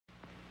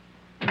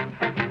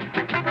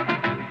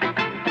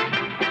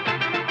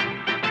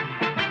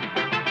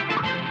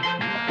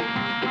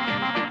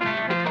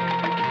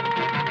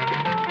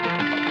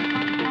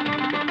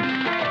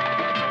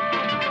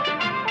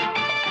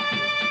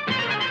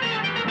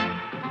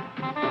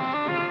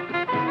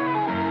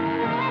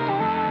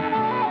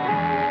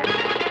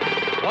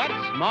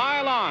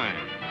My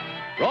Line?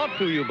 Brought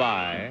to you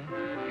by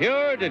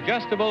Pure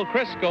Digestible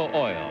Crisco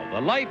Oil, the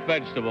light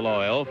vegetable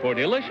oil for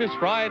delicious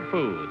fried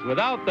foods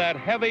without that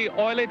heavy,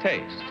 oily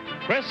taste.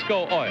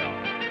 Crisco Oil.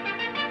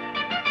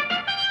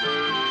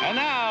 And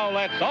now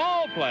let's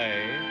all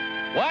play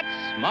What's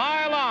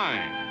My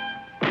Line?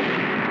 And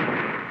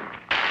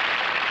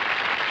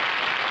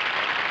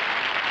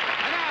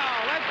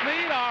now let's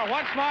meet our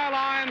What's My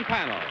Line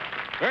panel.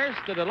 First,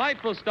 the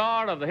delightful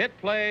star of the hit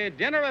play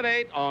Dinner at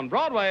 8 on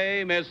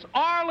Broadway, Miss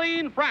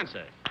Arlene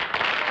Francis.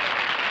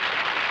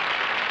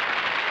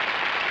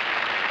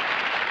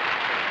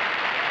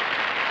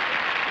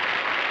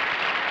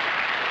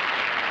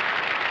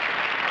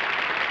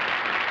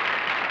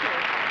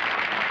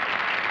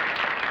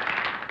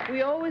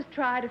 We always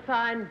try to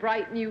find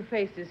bright new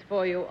faces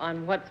for you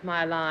on What's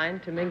My Line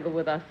to mingle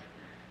with us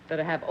that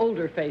have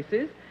older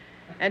faces.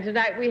 And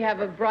tonight we have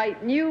a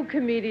bright new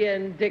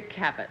comedian, Dick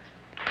Cavett.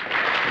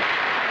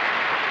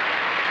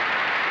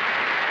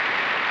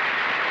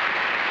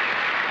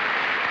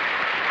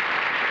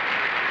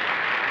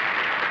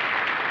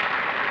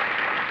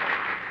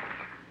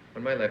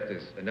 On my left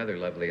is another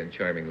lovely and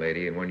charming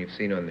lady, and one you've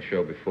seen on the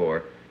show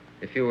before.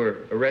 If you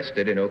were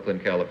arrested in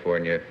Oakland,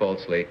 California,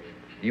 falsely,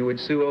 you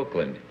would sue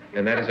Oakland.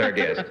 And that is our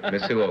guest,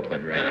 Miss Sue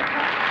Oakland, right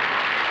now.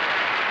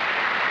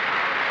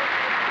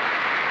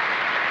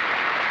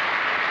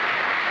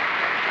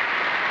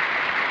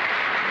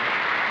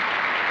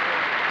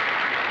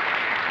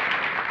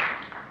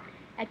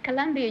 At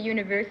Columbia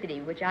University,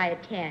 which I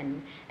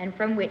attend, and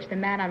from which the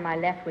man on my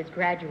left was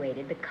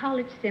graduated, the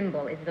college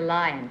symbol is the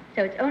lion.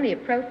 So it's only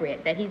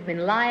appropriate that he's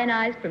been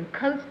lionized from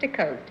coast to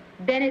coast.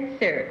 Bennett,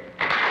 Cerf.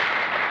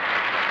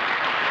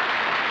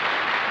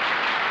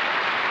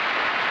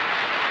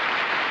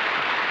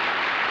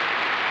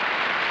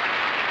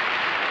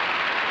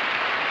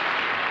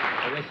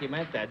 I wish you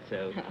meant that,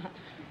 Sue.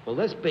 Well,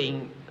 this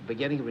being the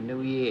beginning of a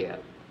new year,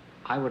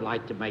 I would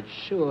like to make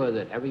sure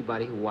that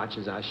everybody who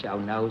watches our show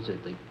knows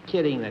that the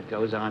kidding that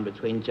goes on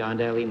between John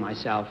Daly and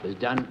myself is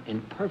done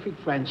in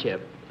perfect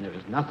friendship, and there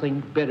is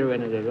nothing bitter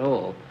in it at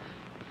all.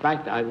 In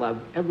fact, I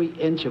love every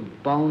inch of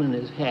bone in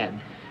his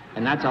head,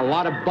 and that's a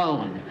lot of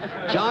bone.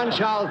 John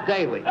Charles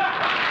Daly.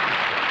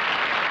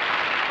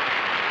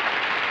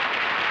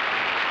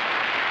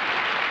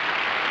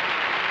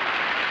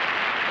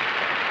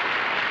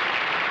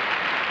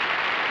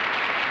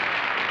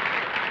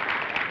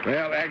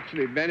 Well,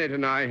 actually, Bennett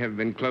and I have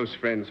been close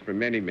friends for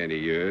many, many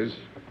years.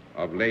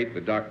 Of late,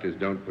 the doctors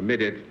don't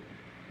permit it,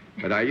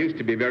 but I used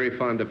to be very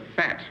fond of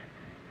fat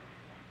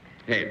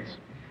heads.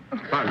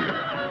 Fond.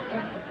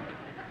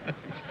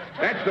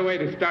 That's the way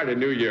to start a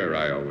new year,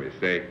 I always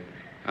say.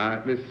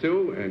 Miss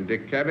Sue and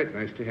Dick Cavett,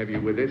 nice to have you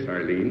with us.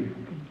 Arlene,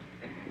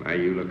 why,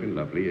 you looking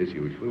lovely as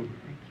usual.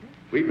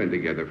 We've been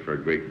together for a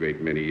great,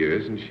 great many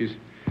years, and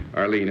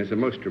Arlene is a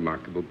most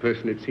remarkable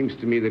person. It seems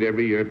to me that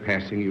every year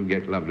passing, you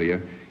get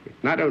lovelier.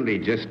 Not only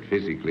just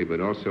physically,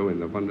 but also in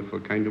the wonderful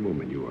kind of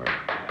woman you are.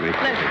 Nice to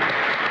have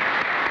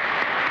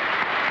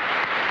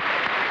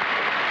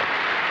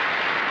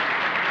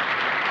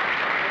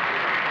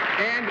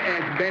you. And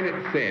as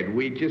Bennett said,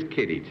 we just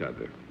kid each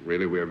other.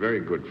 Really, we're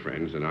very good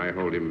friends, and I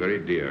hold him very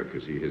dear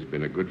because he has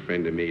been a good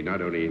friend to me, not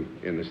only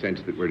in the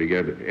sense that we're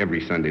together every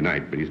Sunday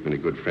night, but he's been a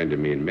good friend to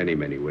me in many,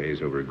 many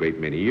ways over a great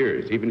many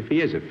years, even if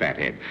he is a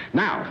fathead.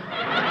 Now,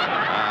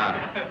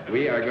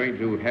 we are going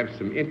to have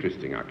some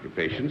interesting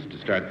occupations to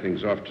start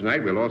things off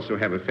tonight. We'll also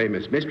have a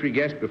famous mystery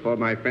guest before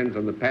my friends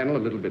on the panel a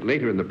little bit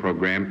later in the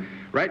program.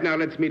 Right now,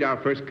 let's meet our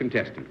first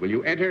contestant. Will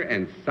you enter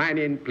and sign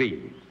in,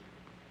 please?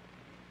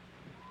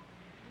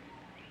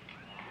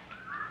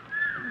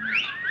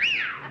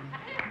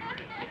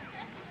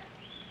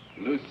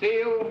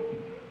 Lucille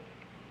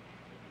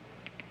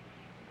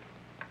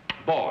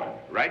Bourne.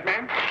 Right,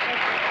 ma'am? All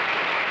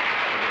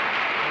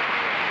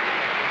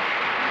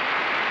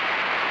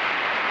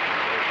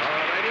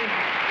righty.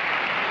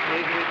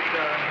 Is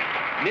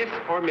it Miss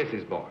or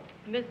Mrs. Bourne?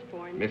 Miss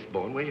Bourne. Miss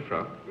Bourne, where are you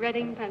from?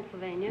 Reading,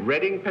 Pennsylvania.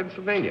 Reading,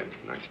 Pennsylvania.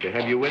 Nice to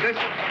have you with us.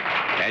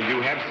 And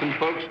you have some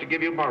folks to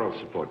give you moral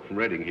support from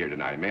Reading here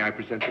tonight. May I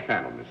present the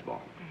panel, Miss Bourne?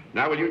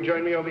 Now, will you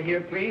join me over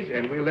here, please?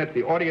 And we'll let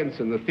the audience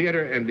in the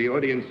theater and the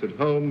audience at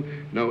home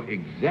know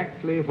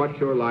exactly what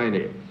your line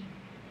is.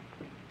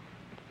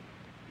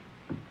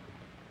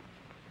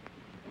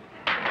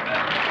 All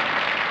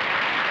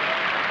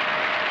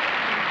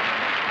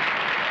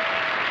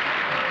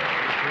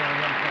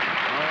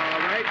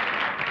right.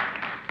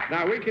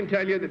 Now, we can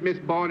tell you that Miss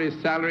Bourne is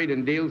salaried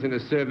and deals in a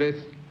service,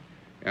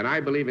 and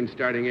I believe in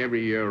starting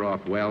every year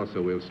off well,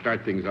 so we'll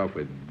start things off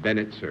with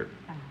Bennett, Cerf.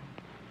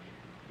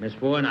 Miss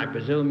Bourne, I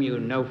presume you're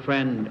no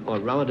friend or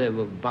relative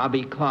of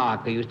Bobby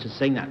Clark, who used to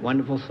sing that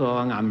wonderful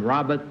song, I'm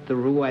Robert the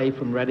Roue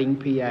from Reading,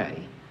 PA.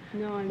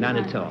 No, I'm None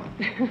not. at all.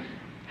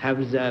 Has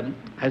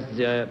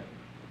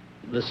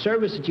the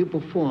service that you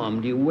perform,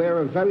 do you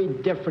wear a very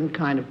different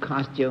kind of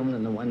costume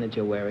than the one that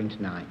you're wearing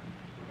tonight?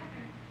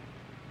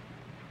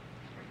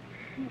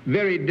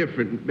 Very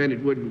different.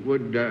 Bennett,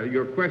 would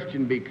your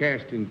question be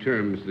cast in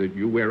terms that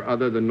you wear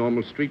other than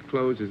normal street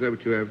clothes? Is that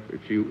what you have?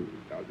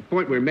 The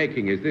point we're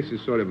making is this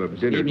is sort of a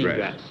dinner Evening dress.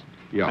 dress.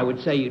 Yeah. I would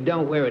say you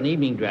don't wear an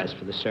evening dress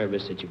for the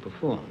service that you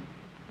perform.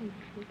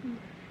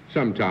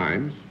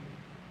 Sometimes.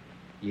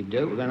 You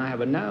do? Then I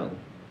have a no,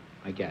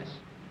 I guess.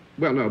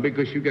 Well, no,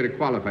 because you get it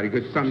qualified,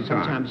 because sometimes.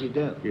 Sometimes you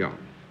do. Yeah.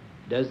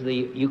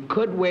 You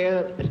could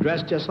wear a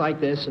dress just like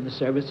this in the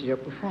service that you're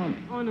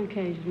performing. On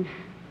occasion.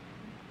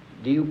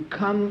 Do you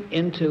come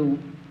into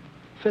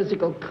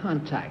physical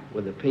contact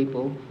with the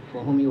people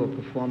for whom you are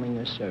performing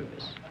your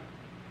service?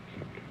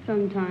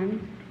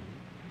 Sometimes.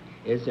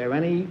 Is there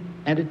any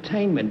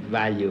entertainment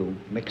value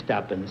mixed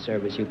up in the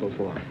service you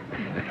perform?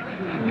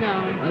 No.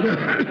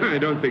 I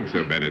don't think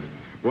so, Bennett.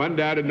 One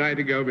down a night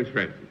ago, Miss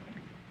Francis.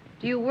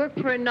 Do you work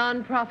for a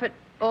non-profit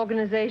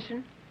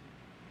organization?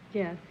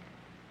 Yes.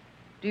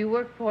 Do you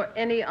work for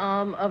any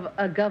arm of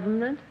a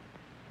government?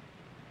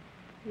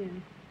 Yes.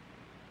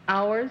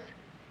 Ours?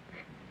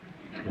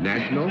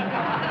 National?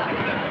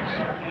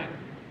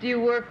 Do you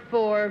work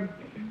for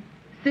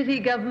city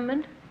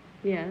government?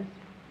 Yes.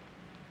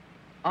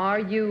 Are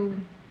you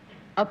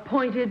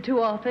appointed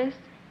to office?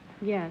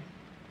 Yes.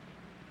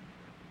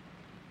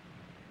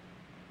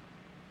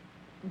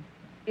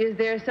 Is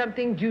there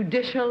something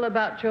judicial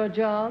about your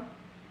job?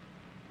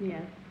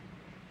 Yes.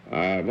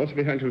 Was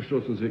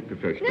behind-stoßen Sie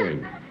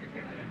verstehen?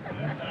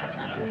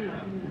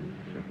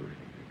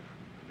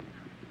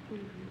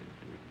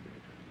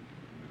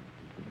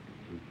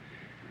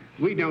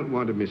 We don't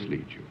want to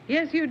mislead you.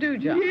 Yes, you do,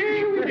 John.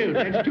 Yeah, we do.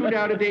 That's 2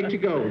 down, a day to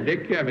go.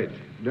 Dick Cavett.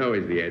 No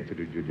is the answer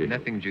to judicial.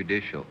 Nothing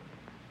judicial.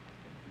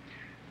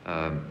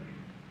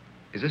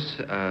 Is this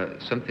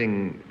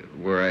something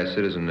where, as a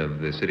citizen of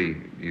the city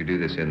you do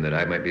this in, that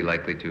I might be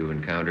likely to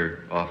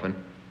encounter often?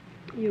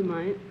 You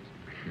might.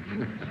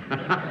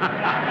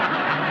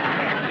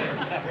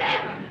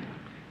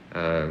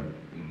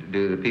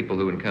 Do the people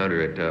who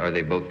encounter it, are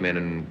they both men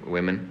and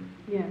women?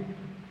 Yes.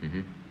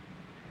 Mm-hmm.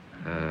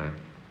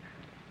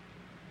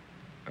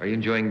 Are you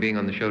enjoying being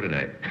on the show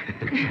tonight?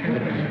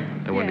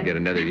 I wanted to get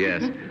another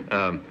yes.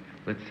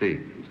 Let's see.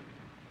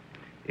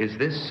 Is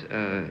this,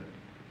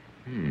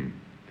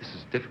 this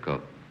is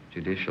difficult.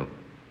 Judicial.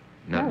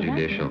 Not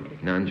judicial.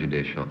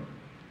 Non-judicial.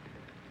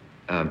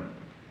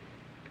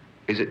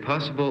 Is it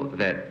possible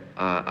that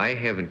I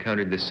have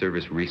encountered this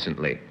service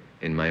recently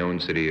in my own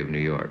city of New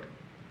York?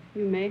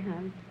 You may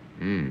have.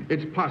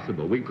 It's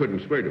possible. We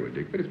couldn't swear to it,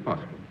 Dick, but it's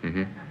possible.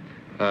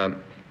 Mm-hmm.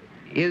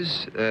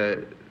 Is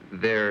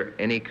there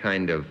any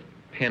kind of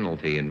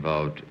penalty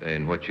involved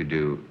in what you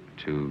do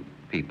to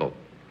people?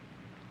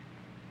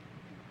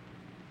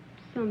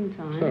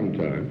 Sometimes.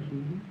 Sometimes.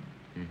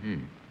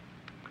 Mm-hmm.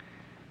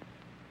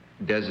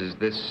 Does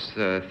this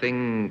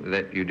thing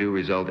that you do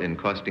result in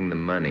costing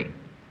them money?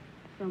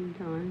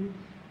 Sometimes.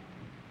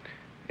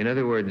 In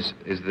other words,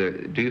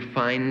 do you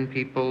fine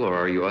people, or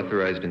are you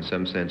authorized in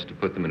some sense to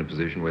put them in a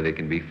position where they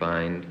can be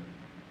fined?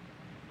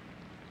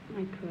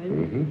 I could.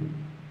 Mm-hmm.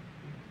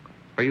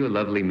 Are you a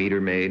lovely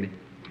meter maid?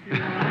 3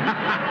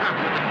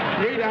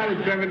 down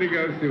and 7 to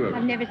go, Sue.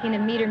 I've never seen a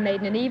meter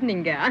maid in an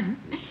evening gown.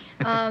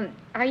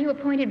 Are you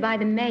appointed by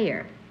the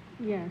mayor?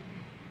 Yes.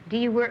 Do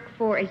you work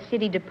for a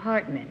city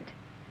department?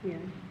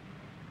 Yes.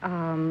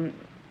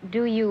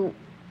 Do you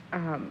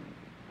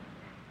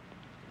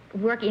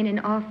work in an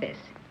office?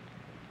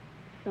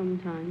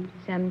 Sometimes.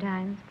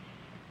 Sometimes.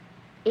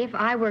 If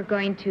I were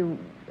going to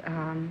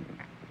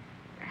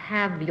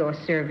have your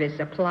service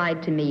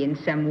applied to me in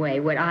some way,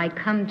 would I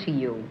come to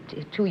you,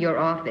 to your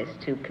office,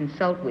 to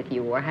consult with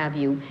you, or have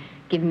you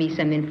give me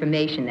some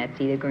information that's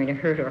either going to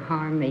hurt or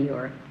harm me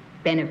or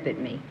benefit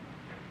me?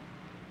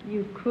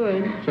 You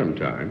could.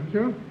 Sometimes,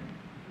 yeah.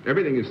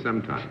 Everything is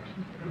sometimes.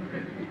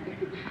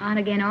 On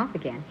again, off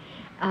again.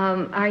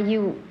 Are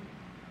you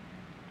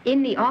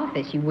in the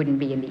office? You wouldn't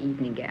be in the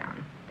evening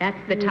gown. That's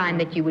the time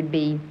that you would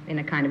be in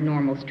a kind of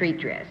normal street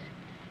dress.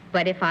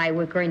 But if I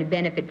were going to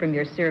benefit from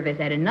your service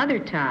at another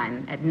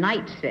time, at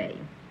night, say,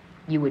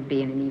 you would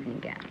be in an evening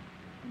gown.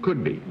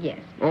 Could be.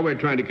 Yes. All we're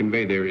trying to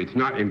convey there, it's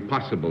not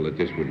impossible that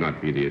this would not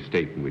be the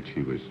estate in which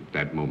he was at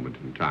that moment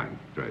in time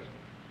dressed.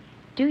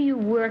 Do you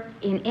work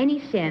in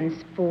any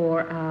sense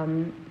for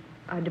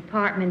a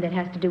department that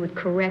has to do with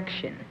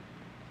correction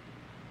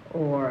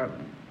or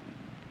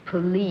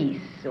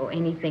police or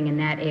anything in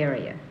that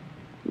area?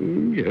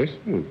 Yes.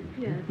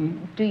 Yes.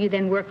 Do you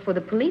then work for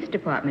the police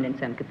department in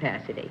some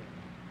capacity?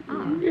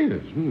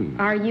 Yes.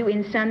 Are you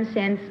in some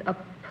sense a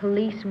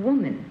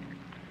policewoman?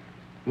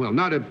 Well,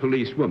 not a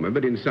policewoman,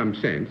 but in some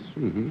sense.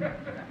 Mm-hmm.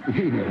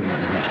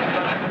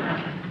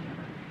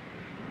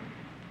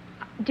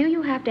 Do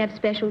you have to have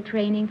special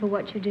training for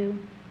what you do?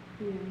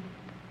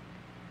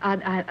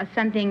 Yes.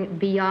 Something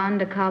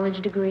beyond a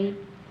college degree?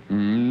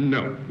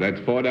 No. That's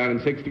 4 down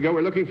and 6 to go.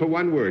 We're looking for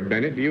one word,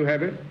 Bennett. Do you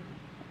have it?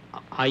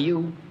 Are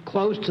you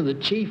close to the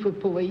chief of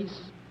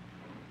police?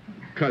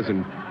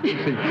 Cousin. Cousin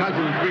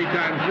 3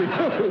 times.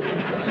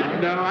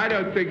 No, I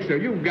don't think so.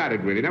 You've got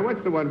it, Willie. Now,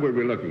 what's the one word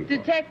we're looking for?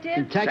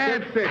 Detective?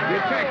 Detective? That's it.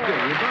 Detective.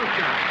 You both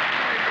got it.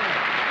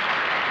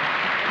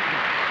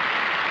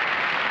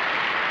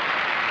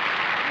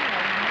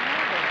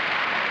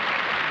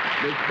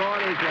 Miss Ball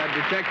is a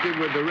detective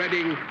with the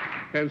Reading,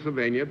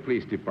 Pennsylvania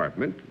Police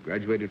Department,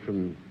 graduated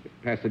from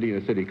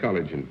Pasadena City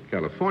College in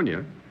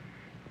California,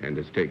 and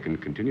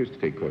continues to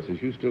take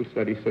courses. You still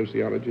study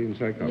sociology and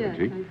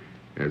psychology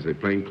as a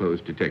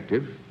plainclothes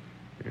detective.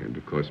 And,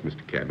 of course,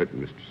 Mr. Cavett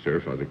and Mr.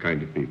 Cerf are the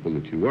kind of people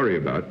that you worry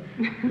about.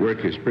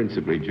 Work is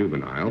principally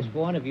juvenile. Miss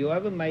Vaughn, have you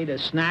ever made a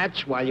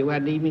snatch while you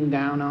had an evening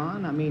gown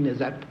on? I mean,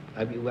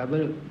 have you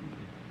ever,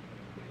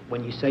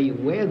 when you say you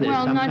wear this,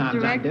 Well, sometimes not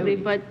directly, I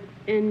do. but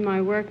in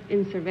my work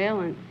in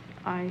surveillance,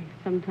 I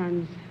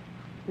sometimes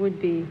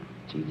would be.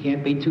 You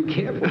can't be too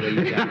careful these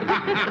days. Is this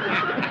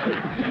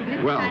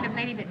the kind of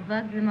lady that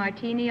bugs the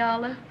martini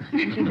olive?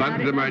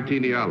 Bugs the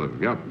martini olive,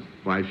 yep.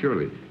 Why,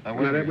 surely.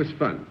 Now, that was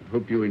fun.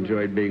 Hope you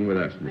enjoyed being with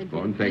us, Miss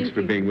Vaughn. Thanks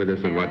for being with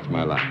us on What's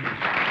My Life.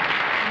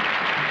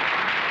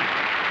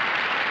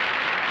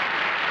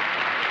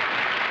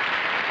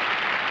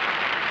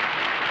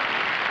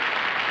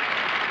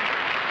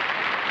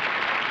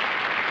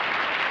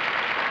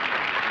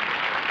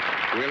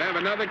 We'll have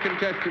another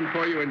contestant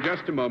for you in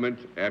just a moment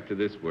after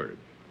this word.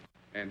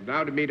 And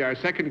now to meet our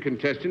second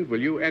contestant,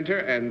 will you enter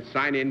and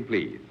sign in,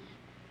 please?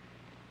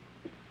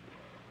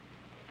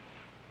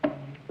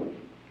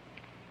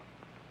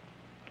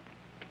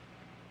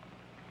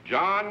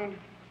 John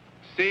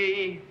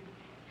C.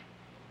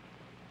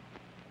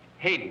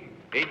 Hayden,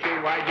 Hayden.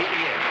 That's it?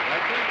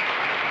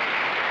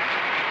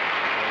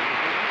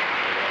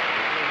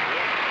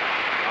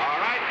 All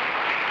right.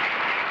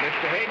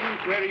 Mr.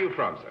 Hayden, where are you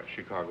from, sir?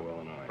 Chicago,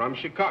 Illinois. From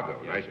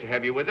Chicago. Nice to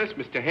have you with us.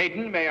 Mr.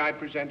 Hayden, may I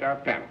present our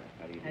panel?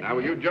 Now,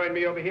 will you join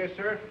me over here,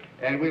 sir?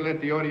 And we'll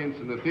let the audience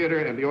in the theater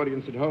and the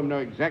audience at home know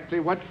exactly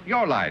what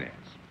your line is.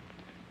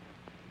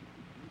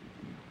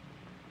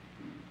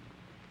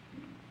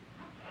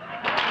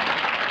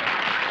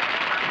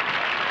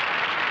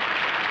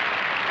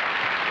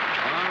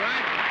 All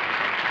right.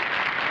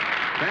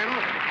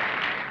 Panel,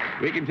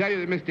 we can tell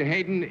you that Mr.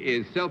 Hayden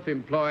is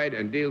self-employed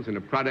and deals in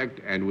a product,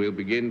 and we'll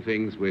begin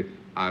things with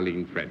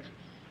Arlene Francis.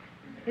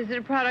 Is it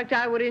a product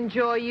I would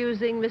enjoy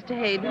using, Mr.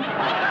 Hayden?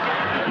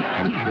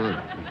 I'm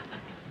sure.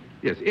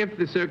 Yes, if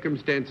the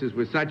circumstances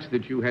were such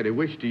that you had a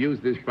wish to use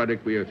this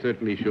product, we are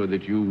certainly sure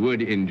that you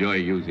would enjoy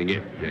using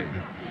it. Yes.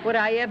 Would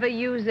I ever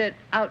use it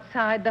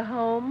outside the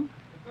home?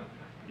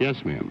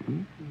 Yes,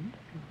 ma'am.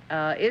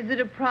 Is it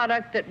a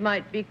product that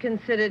might be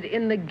considered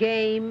in the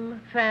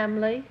game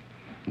family?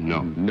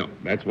 No. No.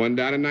 That's one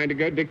down and 9 to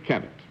go. Dick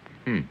Cavett.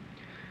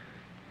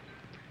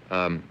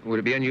 Would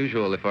it be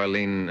unusual if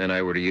Arlene and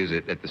I were to use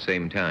it at the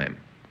same time?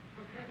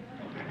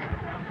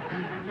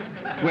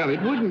 Well, it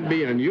wouldn't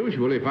be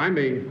unusual. If I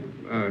may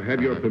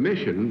have your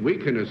permission, we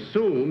can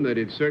assume that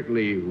it's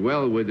certainly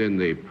well within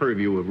the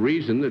purview of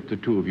reason that the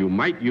two of you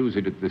might use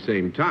it at the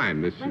same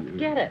time. Let's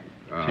get it.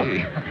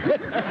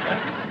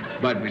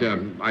 But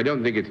I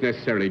don't think it's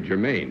necessarily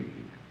germane.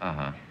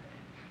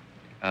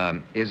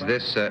 Is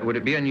this, would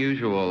it be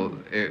unusual,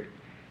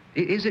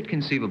 is it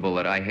conceivable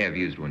that I have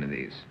used one of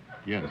these?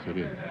 Yes, it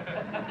is.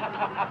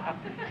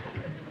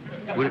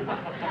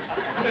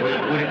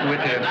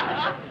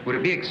 Would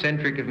it be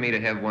eccentric of me to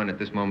have one at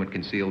this moment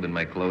concealed in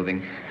my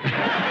clothing?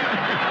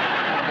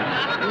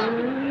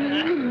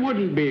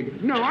 Wouldn't be.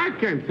 No, I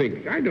don't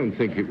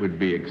think it would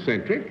be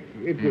eccentric.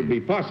 It would be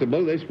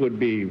possible. This would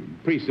be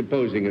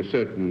presupposing a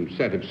certain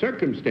set of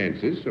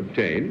circumstances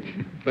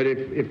obtained. But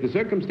if the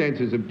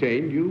circumstances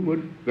obtained, you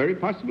would very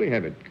possibly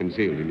have it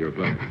concealed in your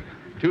clothing.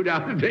 2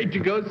 down and 8 to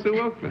go, Sue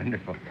Oakland.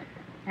 Wonderful.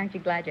 Aren't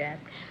you glad you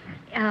asked?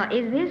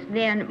 Is this,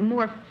 then,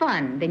 more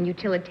fun than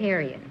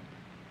utilitarian?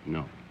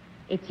 No.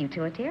 It's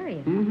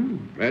utilitarian.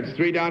 Mm-hmm. That's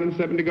 3 down and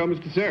 7 to go,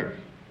 Mr. Cerf.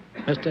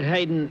 Mr.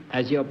 Hayden,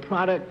 has your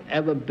product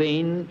ever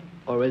been,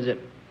 or is it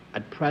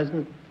at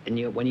present,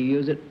 when you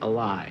use it,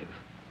 alive?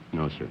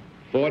 No, sir.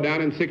 4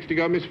 down and 6 to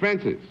go, Miss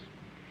Francis.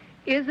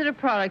 Is it a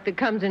product that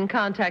comes in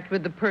contact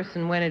with the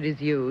person when it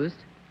is used?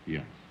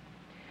 Yes.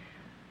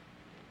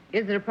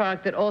 Is it a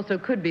product that also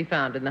could be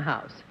found in the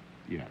house?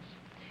 Yes.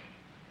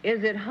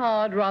 Is it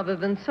hard rather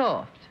than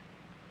soft?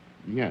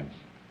 Yes.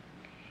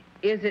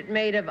 Is it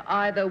made of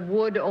either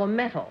wood or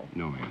metal?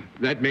 No, ma'am.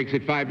 That makes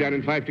it 5 down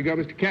and 5 to go,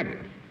 Mr.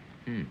 Cavett.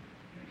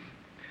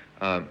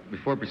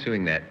 Before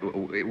pursuing that,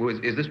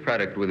 is this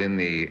product within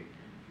the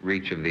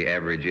reach of the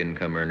average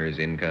income earner's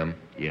income?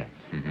 Yes.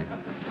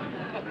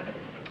 Mm-hmm.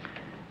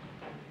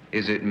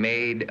 Is it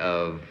made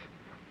of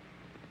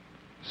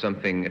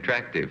something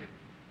attractive?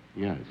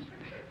 Yes.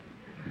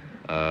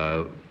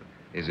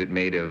 Is it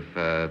made of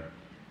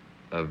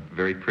a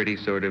very pretty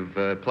sort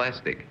of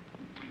plastic?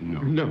 No.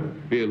 No.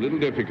 Be a little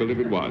difficult if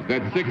it was.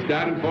 That's 6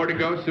 down and 4 to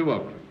go, Sue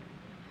Oakland.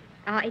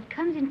 It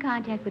comes in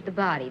contact with the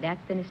body.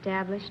 That's been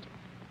established?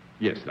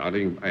 Yes,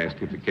 darling. I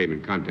asked if it came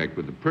in contact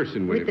with the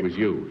person when it was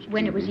used.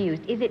 When it was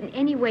used. Is it in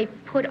any way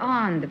put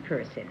on the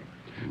person?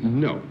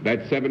 No.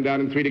 That's 7 down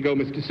and 3 to go,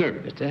 Mr. Cerf.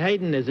 Mr.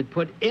 Hayden, is it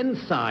put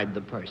inside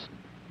the person?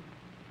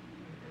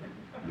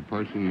 The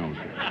person, no,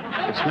 sir.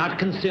 It's not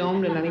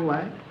consumed in any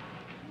way?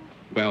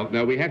 Well,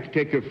 now, we have to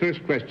take your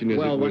first question as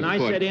well, it was when I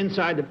put. said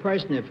inside the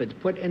person, if it's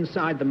put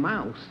inside the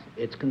mouse,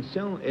 it's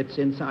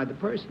inside the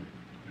person.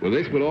 Well,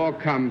 this will all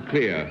come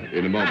clear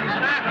in a moment.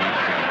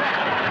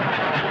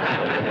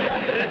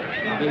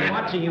 I've been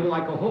watching you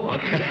like a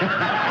hawk.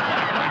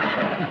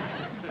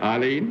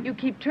 Arlene? You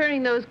keep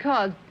turning those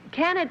cards.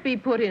 Can it be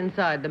put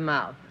inside the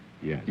mouth?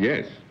 Yes.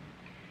 Yes.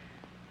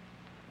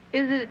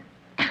 Is it...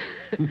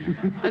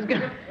 I was going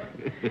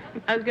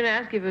to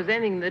ask you if it was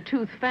anything in the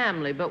tooth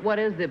family, but what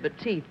is there but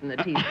teeth in the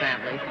teeth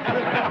family?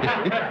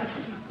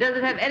 Does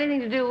it have anything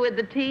to do with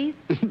the teeth?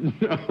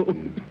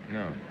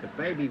 No. The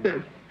baby...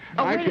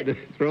 Oh, I wait could have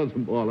thrown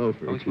them all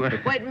over.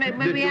 Wait, may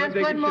we ask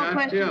one more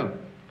question? Yeah.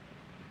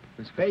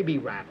 It's baby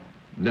rattle.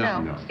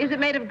 No. Is it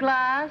made of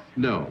glass?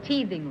 No.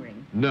 Teething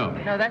ring. No.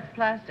 No, that's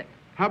plastic.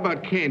 How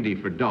about candy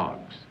for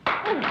dogs?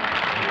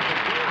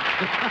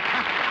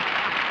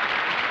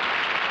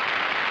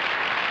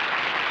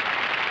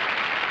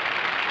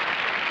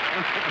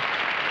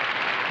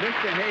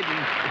 Mr. Hayden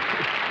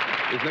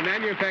is the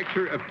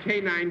manufacturer of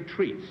canine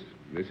treats.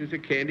 This is a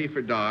candy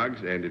for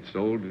dogs, and it's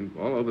sold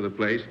all over the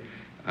place.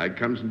 It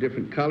comes in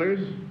different colors,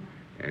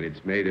 and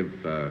it's made of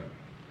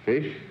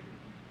fish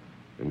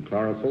and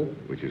chlorophyll,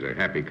 which is a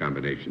happy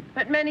combination.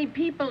 But many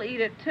people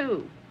eat it,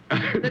 too,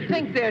 that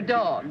think they're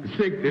dogs.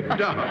 Think they're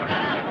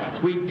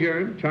dogs. Wheat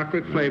germ,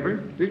 chocolate flavor.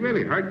 These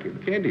really hard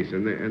candies,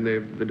 and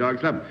the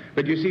dogs love them.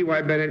 But you see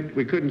why, Bennett,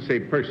 we couldn't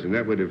say person.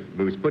 That would have,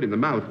 it was put in the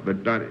mouth,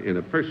 but not in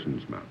a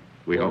person's mouth.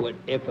 We hope.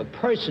 If a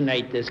person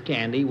ate this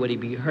candy, would he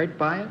be hurt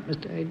by it,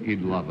 Mr. Hayden?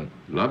 He'd love it.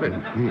 Love it.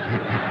 Want some?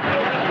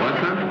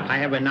 I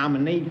have a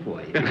nominee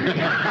for you. And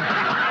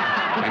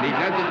he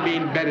doesn't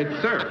mean Bennett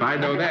Cerf. I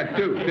know that,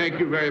 too. Thank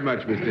you very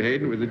much, Mr.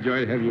 Hayden. It was a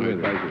joy to have you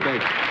with us.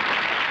 Thank you.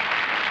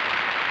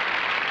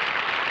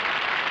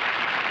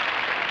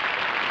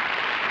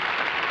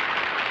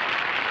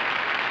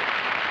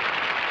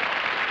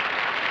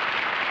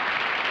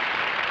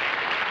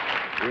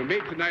 We'll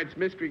meet tonight's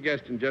mystery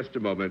guest in just a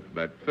moment,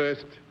 but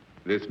first,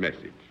 this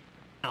message.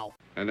 Ow.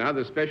 And now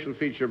the special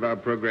feature of our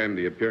program,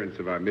 the appearance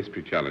of our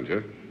mystery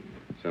challenger,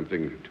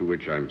 something to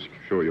which I'm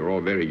sure you're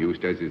all very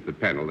used, as is the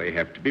panel. They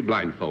have to be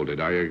blindfolded.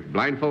 Are your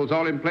blindfolds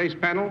all in place,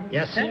 panel?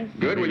 Yes, sir.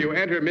 Good. Will you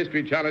enter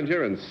mystery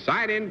challenger and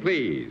sign in,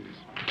 please?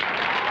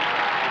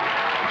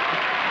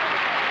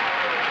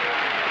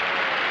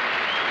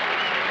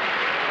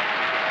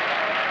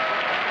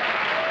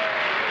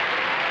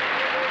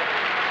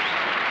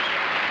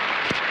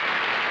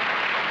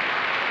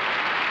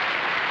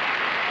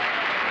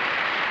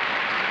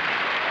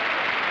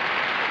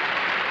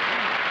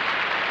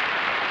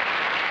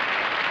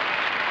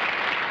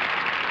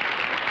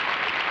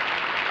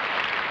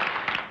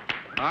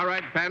 All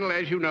right, panel,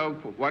 as you know,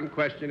 one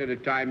question at a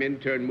time, in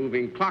turn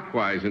moving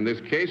clockwise. In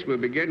this case, we'll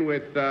begin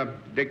with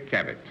Dick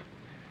Cavett.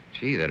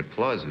 Gee, that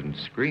applause and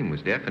scream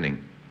was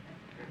deafening.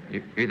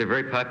 You're either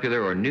very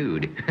popular or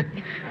nude.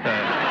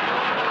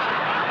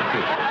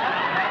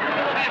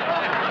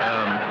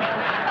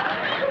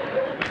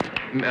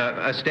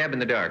 A stab in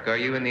the dark. Are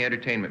you in the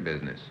entertainment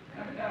business?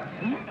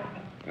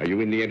 Are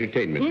you in the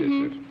entertainment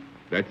business?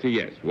 That's a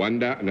yes. One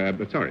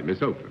down. Sorry,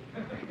 Miss Oakland.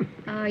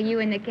 Are you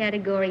in the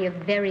category of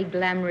very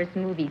glamorous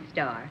movie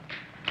star?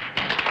 You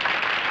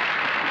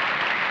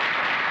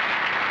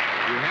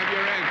have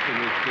your answer,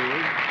 Miss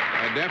Stewart.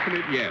 A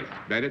definite yes.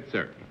 Bennett,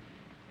 sir.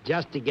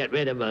 Just to get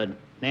rid of a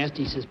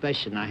nasty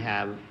suspicion I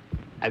have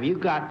you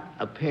got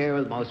a pair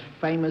of the most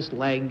famous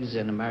legs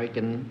in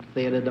American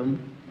theaterdom?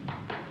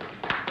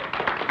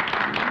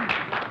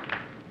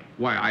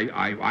 Why,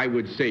 I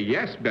would say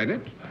yes,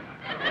 Bennett.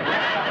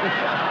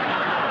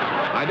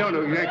 I don't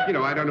know exactly,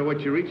 I don't know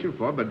what you're reaching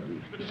for, but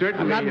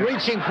certainly... I'm not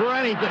reaching for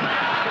anything.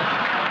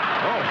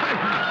 Oh.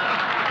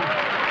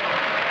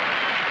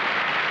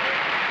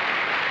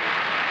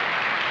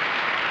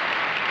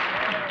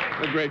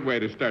 A great way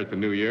to start the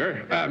new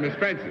year. Miss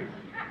Francis.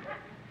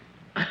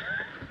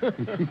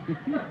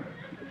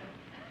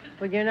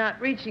 Well, you're not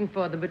reaching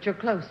for them, but you're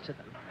close to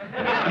them.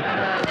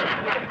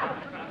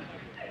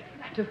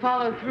 To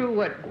follow through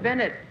what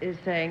Bennett is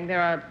saying,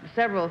 there are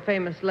several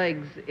famous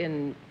legs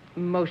in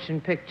motion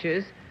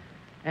pictures,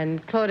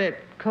 and Claudette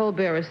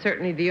Colbert is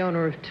certainly the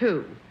owner of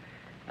two.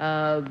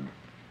 Are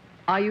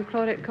you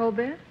Claudette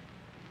Colbert?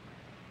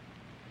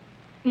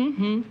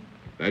 Mm-hmm.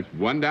 That's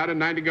one down and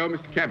 9 to go,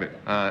 Mr. Cavett.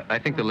 I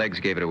think the legs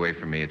gave it away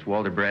for me. It's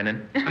Walter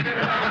Brennan.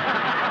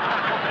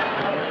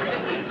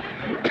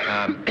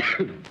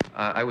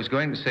 I was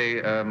going to say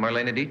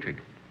Marlene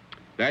Dietrich.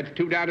 That's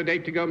 2 down and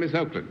 8 to go, Miss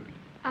Oakland.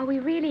 Are we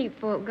really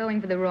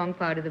going for the wrong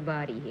part of the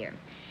body here?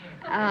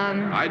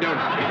 I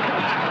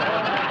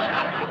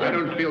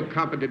don't feel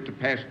competent to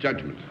pass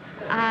judgment.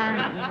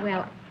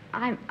 Well,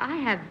 I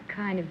have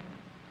kind of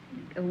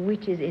a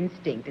witch's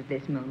instinct at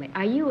this moment.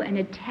 Are you an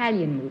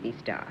Italian movie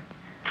star?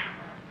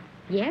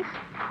 Yes?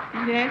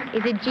 Yes.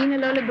 Is it Gina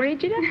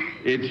Lollobrigida?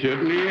 It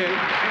certainly is.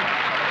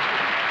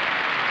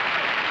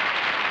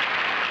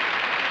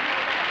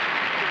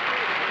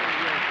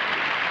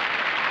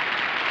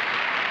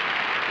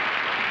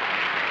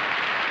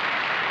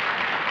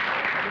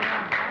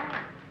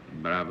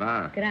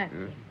 Brava.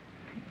 Grazie.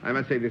 I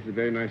must say this is a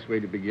very nice way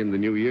to begin the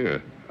new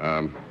year.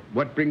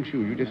 What brings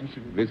you? You just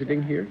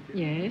visiting here?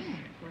 Yes.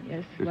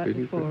 Yes, Just but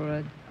waiting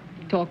for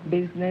talk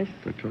business.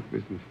 For talk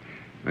business.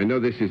 I know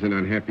this is an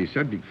unhappy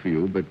subject for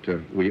you, but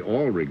we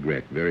all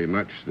regret very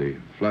much the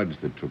floods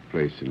that took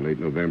place in late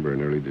November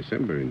and early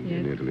December in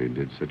Italy and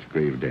did such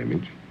grave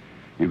damage.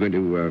 You're going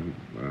to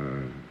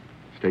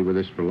stay with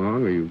us for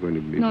long, or are you going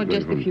to be No, going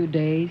just home? a few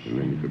days, And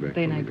then you go back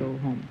then home I again. go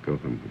home. Go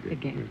home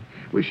Again.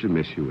 Yeah. We shall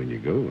miss you when you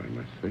go, I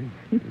must say.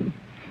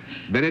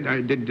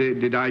 Bennett,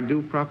 did I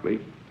do properly?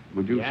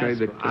 Would you say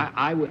that...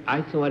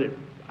 I thought it...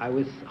 I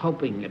was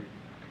hoping it...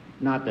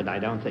 Not that I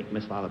don't think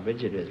Miss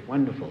Lollobrigida is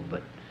wonderful,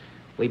 but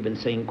we've been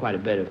seeing quite a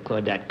bit of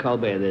Claudette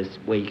Colbert this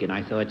week, and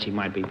I thought she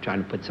might be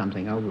trying to put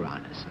something over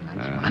on us, and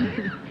that's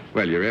why.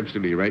 Well, you're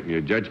absolutely right in your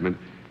judgment.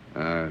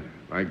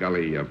 By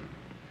golly,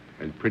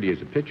 and pretty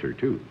as a picture,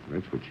 too.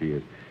 That's what she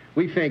is.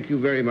 We thank you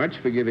very much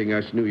for giving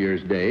us New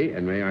Year's Day,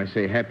 and may I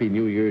say Happy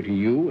New Year to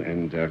you,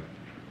 and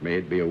may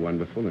it be a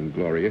wonderful and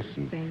glorious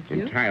and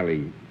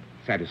entirely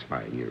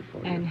satisfying year for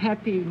you. And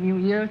Happy New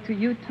Year to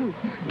you, too.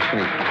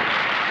 Thank you.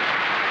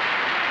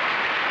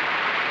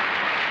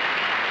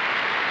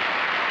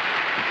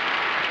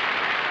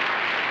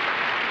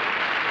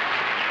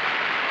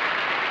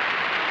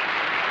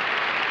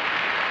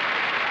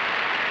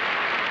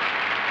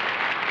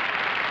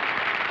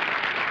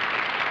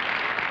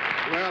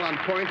 Well, on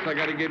points, I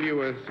got to give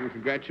you some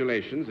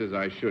congratulations, as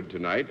I should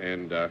tonight,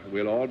 and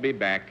we'll all be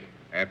back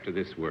after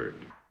this word.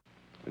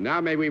 And now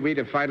may we meet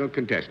a final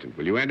contestant.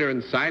 Will you enter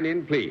and sign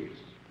in, please?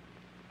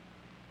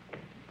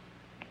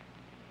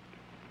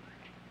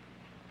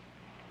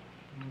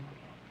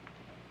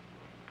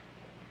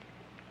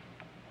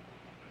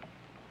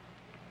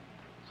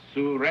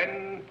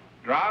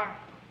 Surendra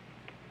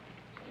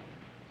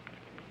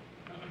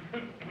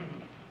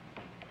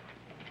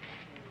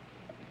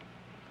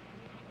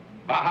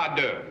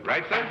Bahadur,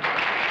 right, sir?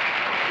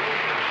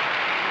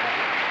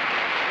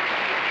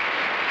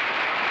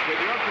 With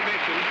your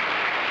permission,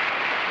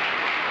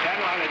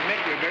 Daniel, I'll admit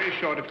we're very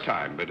short of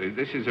time, but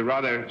this is a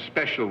rather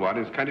special one.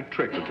 It's kind of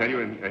trick. I'll tell you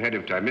ahead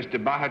of time.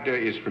 Mr.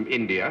 Bahadur is from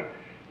India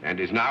and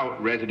is now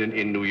resident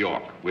in New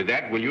York. With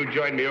that, will you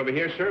join me over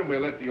here, sir? And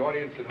we'll let the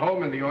audience at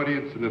home and the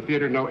audience in the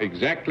theater know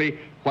exactly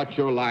what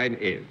your line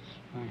is.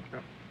 Thank you.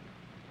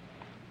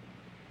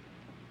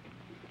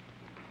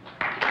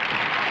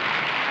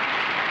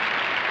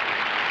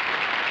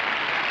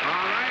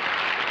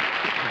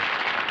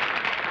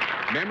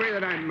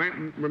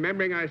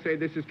 Remembering I say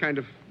this is kind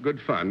of good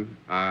fun.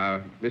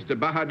 Mr.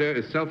 Bahadur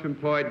is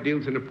self-employed,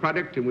 deals in a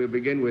product, and we'll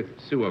begin with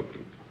Sue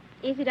Oakland.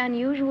 Is it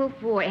unusual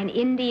for an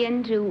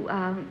Indian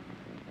to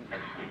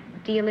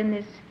deal in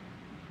this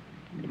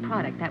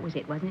product? That was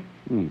it, wasn't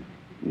it?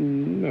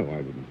 No, I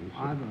wouldn't think so.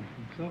 I don't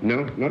think so.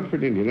 No, not for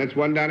an Indian. That's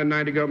one down and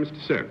 9 to go,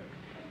 Mr. Cerf.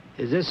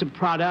 Is this a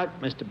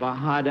product, Mr.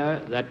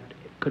 Bahadur, that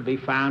could be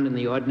found in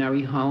the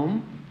ordinary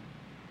home?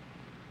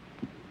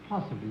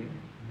 Possibly.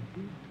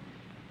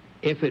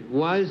 If it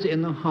was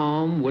in the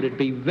home, would it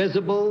be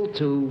visible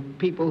to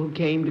people who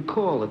came to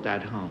call at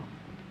that home?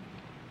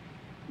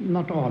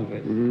 Not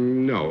always.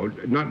 No,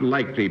 not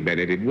likely,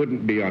 Bennett. It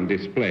wouldn't be on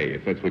display,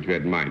 if that's what you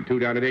had in mind. 2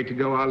 down and 8 to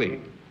go,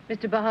 Arlene.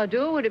 Mr.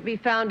 Bahadur, would it be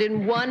found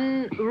in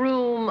one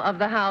room of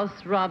the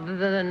house rather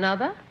than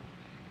another?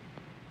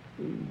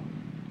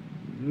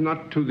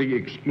 Not to the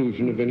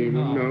exclusion of any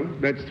room, no.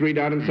 That's 3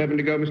 down and 7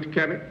 to go, Mr.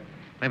 Cavett.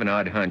 I have an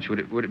odd hunch. Would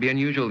it be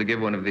unusual to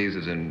give one of these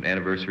as an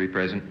anniversary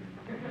present?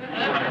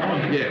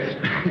 Yes.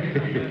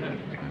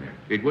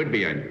 It would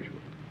be unusual.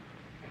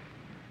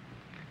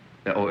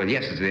 Oh,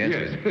 yes is the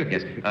answer.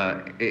 Yes. Yes.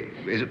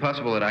 Is it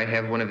possible that I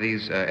have one of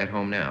these at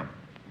home now?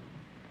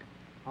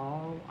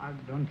 Oh, I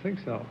don't think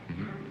so.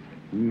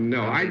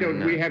 No, I don't.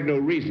 No. We have no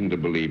reason to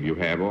believe you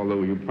have,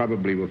 although you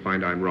probably will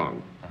find I'm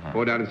wrong.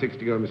 4 down and 6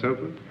 to go, Miss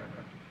Oakland.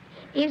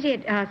 Is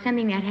it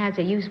something that has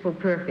a useful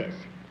purpose?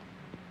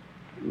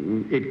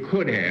 It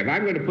could have.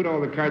 I'm going to put all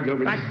the cards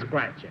over. Like a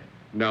scratcher.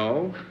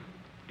 No.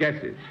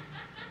 Guesses.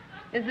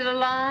 Is it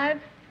alive?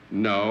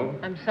 No.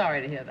 I'm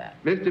sorry to hear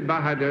that. Mr.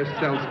 Bahadur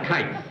sells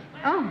kites.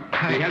 Oh.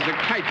 He has a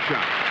kite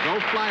shop. Go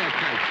fly a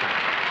kite shop.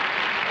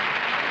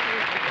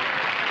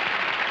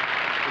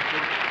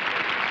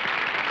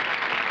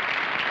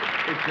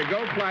 It's the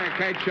Go Fly a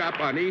Kite shop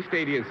on East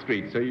 80th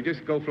Street. So you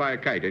just go fly a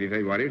kite anytime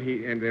you want it.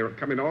 And they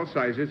come in all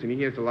sizes, and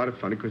he has a lot of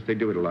fun. Of course, they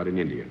do it a lot in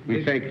India.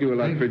 We thank you a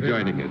lot for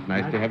joining us.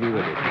 Nice to have you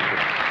with us.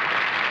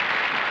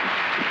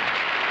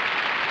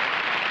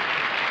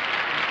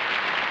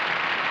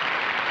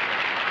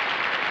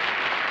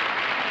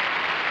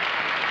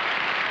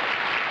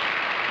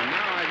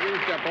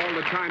 All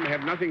the time. I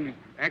have nothing,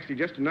 actually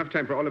just enough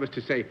time for all of us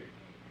to say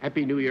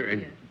Happy New Year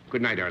and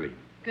good night, Arlene.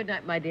 Good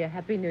night, my dear.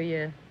 Happy New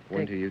Year.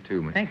 One to you,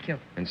 too, man. Thank you.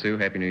 And Sue,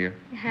 Happy New Year.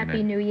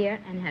 Happy New Year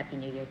and Happy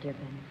New Year, dear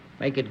Bennett.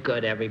 Make it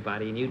good,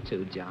 everybody, and you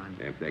too, John.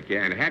 Yeah, thank you.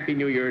 And Happy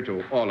New Year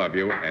to all of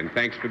you, and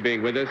thanks for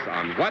being with us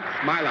on What's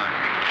My Line?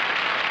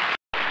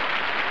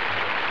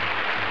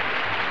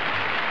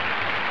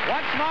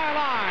 What's My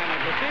Line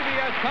is a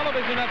CBS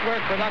television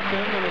network production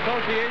in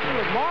association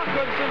with Mark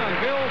Goodson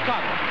and Bill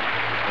Cotton.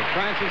 Miss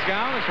Frances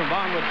Gown is from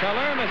Barnwood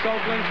Teller. Miss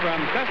Oakland's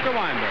from Chester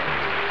Weinberg.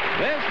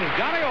 This is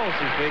Johnny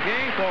Olson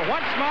speaking for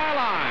What's My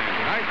Line?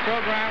 Tonight's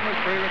program was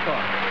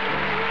pre-recorded.